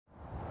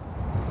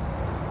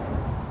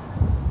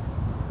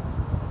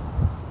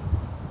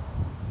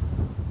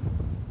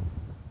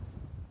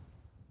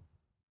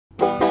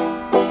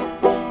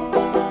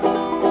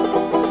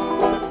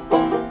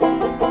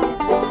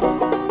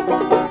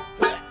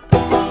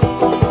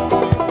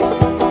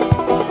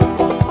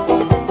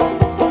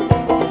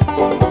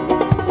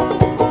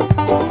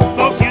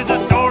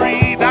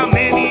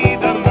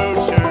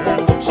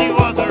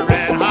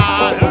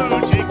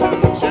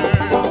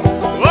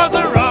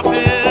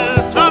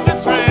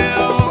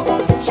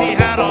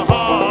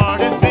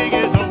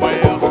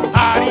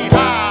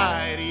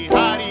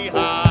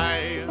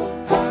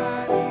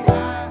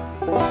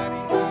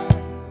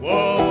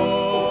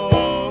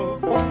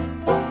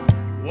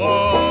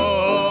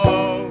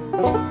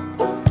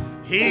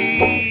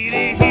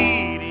Heedy,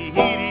 heedy,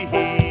 heedy,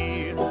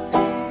 hee.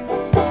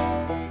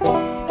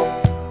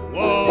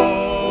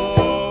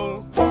 Whoa,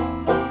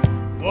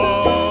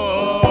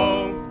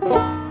 whoa.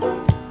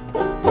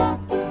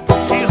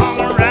 She hung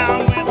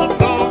around with a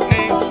bloke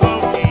named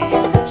Smokey.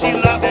 She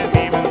loved him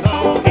even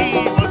though he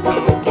was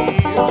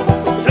cokey.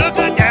 Took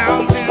her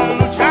down to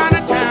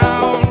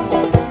Chinatown.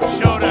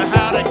 Showed her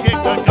how to kick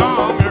the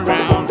gong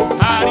around.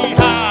 Hidey,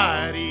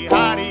 hidey,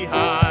 hidey,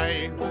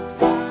 hi.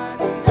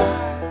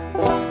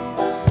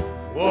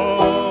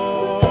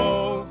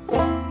 Whoa,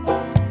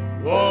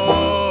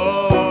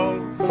 whoa.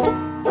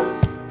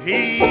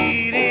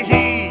 Heedy,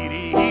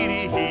 heedy,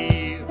 heedy,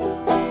 hee.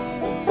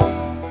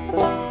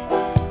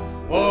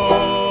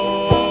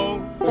 Whoa,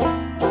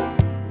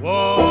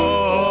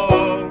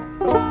 whoa.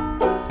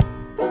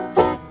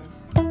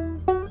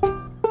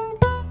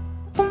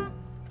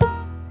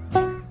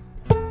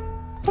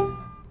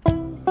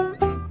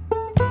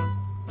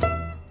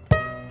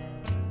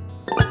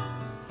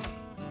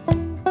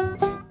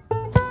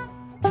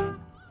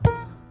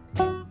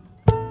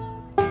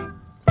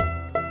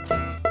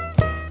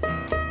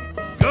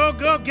 Go,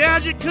 go,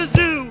 gadget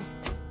kazoo.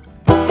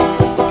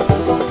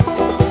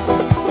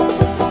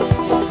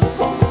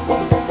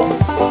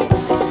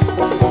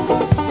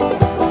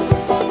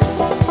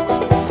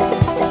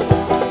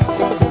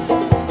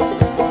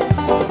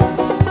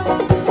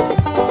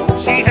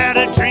 She had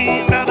a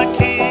dream about the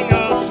king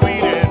of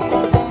Sweden.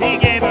 He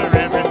gave her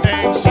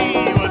everything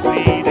she was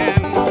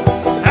needing.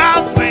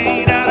 House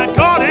made out of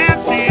gold and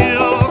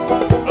steel.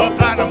 A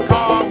platinum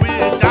car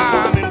with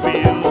diamond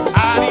wheels.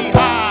 Hidey,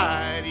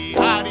 hidey,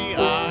 hidey,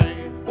 hi.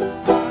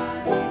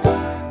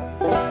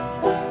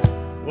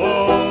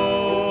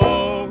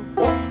 Whoa,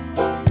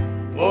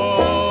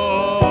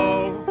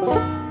 whoa.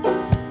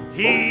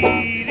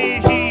 Heedy,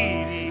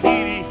 heedy,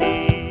 heedy,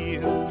 hee.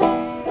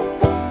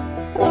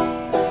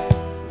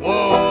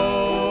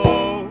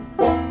 Whoa,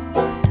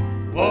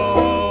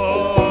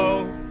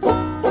 whoa.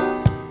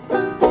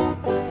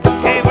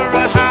 Gave her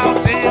a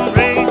house and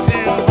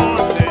racing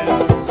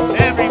horses.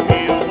 Every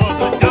meal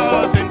was a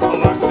dozen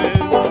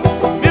courses.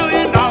 $1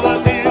 million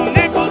in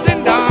nickels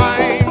and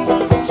dimes.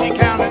 She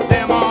counted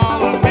them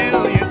all a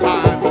million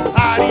times.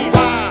 Hidey,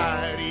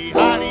 hidey,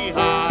 hidey,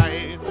 hi.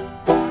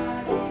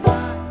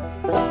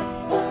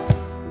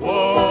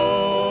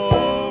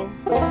 Whoa,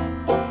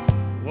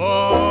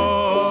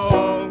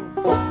 whoa.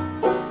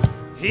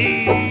 He